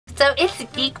So it's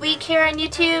Geek Week here on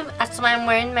YouTube. That's why I'm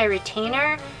wearing my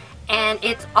retainer. And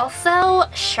it's also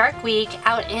Shark Week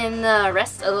out in the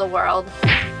rest of the world.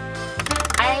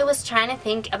 I was trying to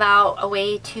think about a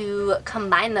way to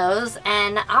combine those,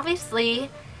 and obviously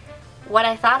what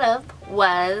I thought of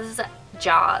was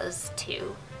Jaws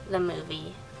 2, the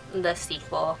movie, the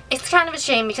sequel. It's kind of a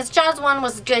shame because Jaws 1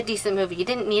 was a good, decent movie. You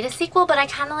didn't need a sequel, but I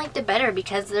kind of liked it better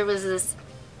because there was this,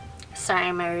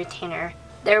 sorry, my retainer.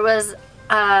 There was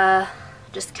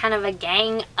just kind of a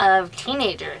gang of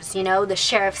teenagers, you know. The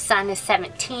sheriff's son is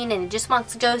 17 and he just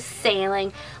wants to go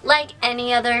sailing like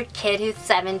any other kid who's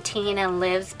 17 and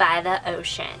lives by the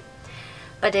ocean.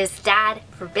 But his dad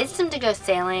forbids him to go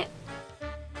sailing.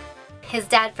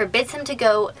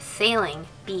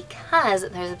 Because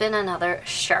there's been another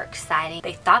shark sighting.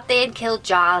 They thought they had killed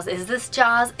Jaws. Is this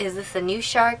Jaws? Is this a new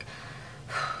shark?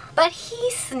 But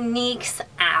he sneaks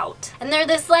out. And they're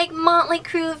this like motley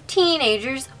crew of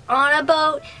teenagers on a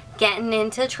boat getting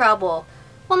into trouble.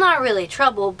 Well, not really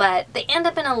trouble, but they end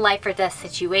up in a life or death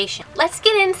situation. Let's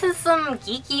get into some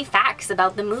geeky facts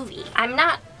about the movie. I'm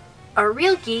not a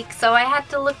real geek, so I had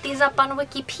to look these up on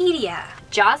Wikipedia.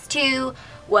 Jaws 2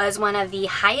 was one of the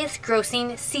highest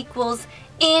grossing sequels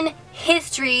in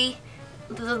history.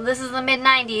 This is the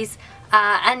mid-90s,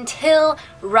 until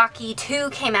Rocky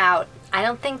 2 came out. I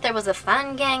don't think there was a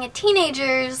fun gang of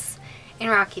teenagers in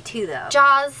Rocky 2 though.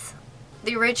 Jaws,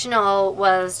 the original,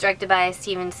 was directed by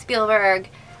Steven Spielberg,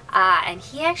 and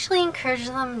he actually encouraged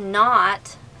them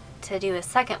not to do a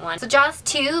second one. So Jaws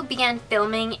 2 began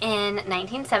filming in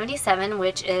 1977,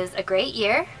 which is a great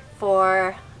year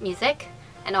for music,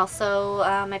 and also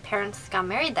my parents got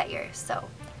married that year, so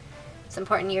it's an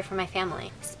important year for my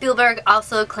family. Spielberg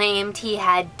also claimed he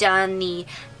had done the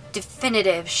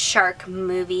definitive shark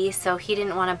movie, so he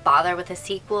didn't want to bother with a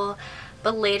sequel,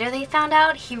 but later they found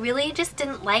out he really just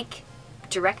didn't like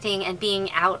directing and being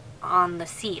out on the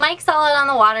sea. Mike's all out on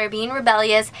the water, being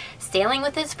rebellious, sailing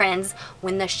with his friends,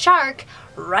 when the shark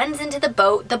runs into the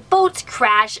boats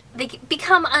crash, they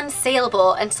become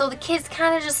unsaleable, and so the kids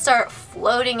kind of just start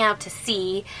floating out to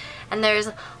sea, and there's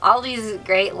all these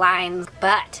great lines,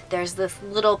 but there's this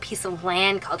little piece of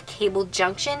land called Cable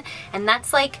Junction, and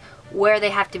that's like where they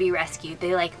have to be rescued.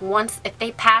 They like, once, if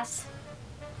they pass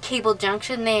Cable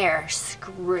Junction, they are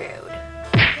screwed.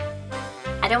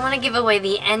 I don't want to give away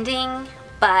the ending,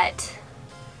 but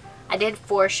I did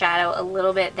foreshadow a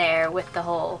little bit there with the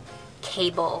whole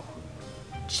Cable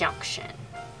Junction.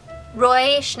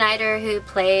 Roy Schneider, who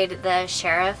played the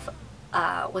sheriff,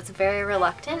 was very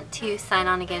reluctant to sign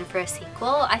on again for a sequel.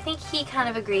 I think he kind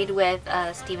of agreed with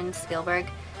Steven Spielberg,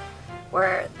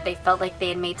 where they felt like they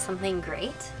had made something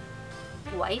great.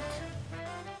 White.